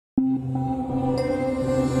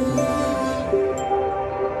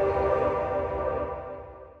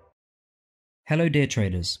Hello dear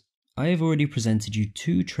traders, I have already presented you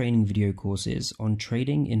 2 training video courses on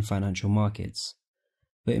trading in financial markets,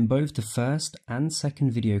 but in both the first and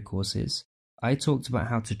second video courses, I talked about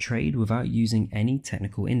how to trade without using any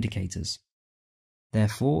technical indicators.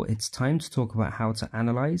 Therefore, it's time to talk about how to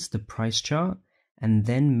analyze the price chart and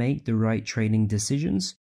then make the right trading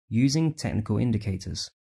decisions using technical indicators.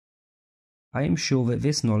 I am sure that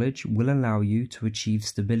this knowledge will allow you to achieve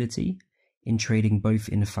stability in trading both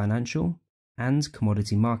in the financial and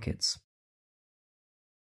commodity markets.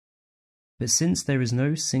 But since there is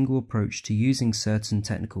no single approach to using certain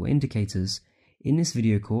technical indicators, in this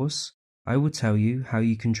video course, I will tell you how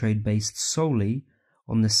you can trade based solely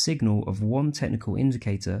on the signal of one technical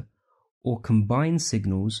indicator or combine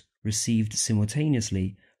signals received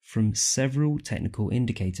simultaneously from several technical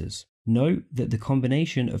indicators. Note that the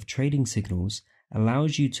combination of trading signals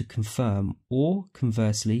allows you to confirm or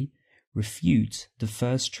conversely refute the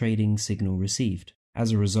first trading signal received.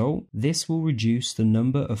 As a result, this will reduce the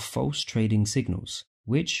number of false trading signals,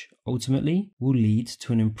 which ultimately will lead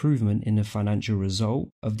to an improvement in the financial result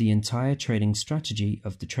of the entire trading strategy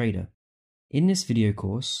of the trader. In this video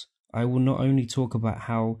course, I will not only talk about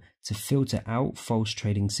how to filter out false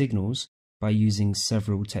trading signals by using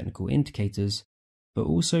several technical indicators, but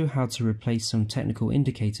also how to replace some technical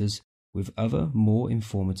indicators with other more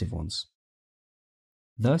informative ones.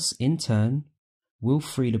 Thus, in turn, we'll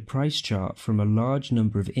free the price chart from a large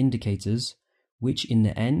number of indicators, which in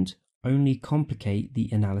the end only complicate the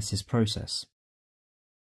analysis process.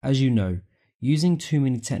 As you know, using too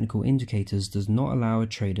many technical indicators does not allow a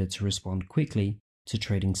trader to respond quickly to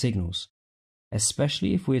trading signals,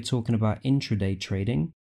 especially if we're talking about intraday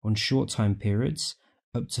trading on short time periods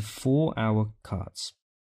up to 4-hour charts.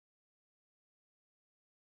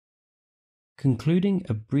 Concluding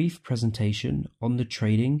a brief presentation on the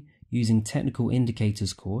trading using technical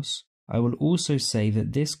indicators course, I will also say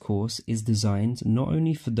that this course is designed not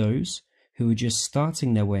only for those who are just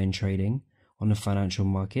starting their way in trading on the financial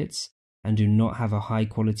markets and do not have a high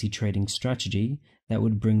quality trading strategy that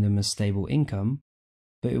would bring them a stable income,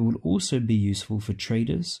 but it will also be useful for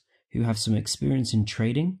traders who have some experience in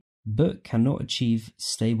trading but cannot achieve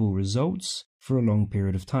stable results for a long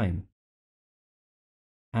period of time.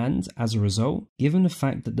 And as a result, given the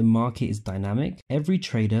fact that the market is dynamic, every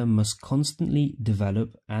trader must constantly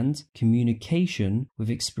develop, and communication with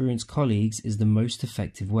experienced colleagues is the most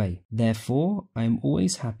effective way. Therefore, I am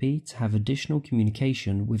always happy to have additional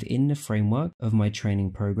communication within the framework of my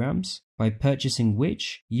training programs, by purchasing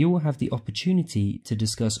which you will have the opportunity to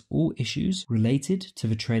discuss all issues related to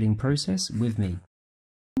the trading process with me.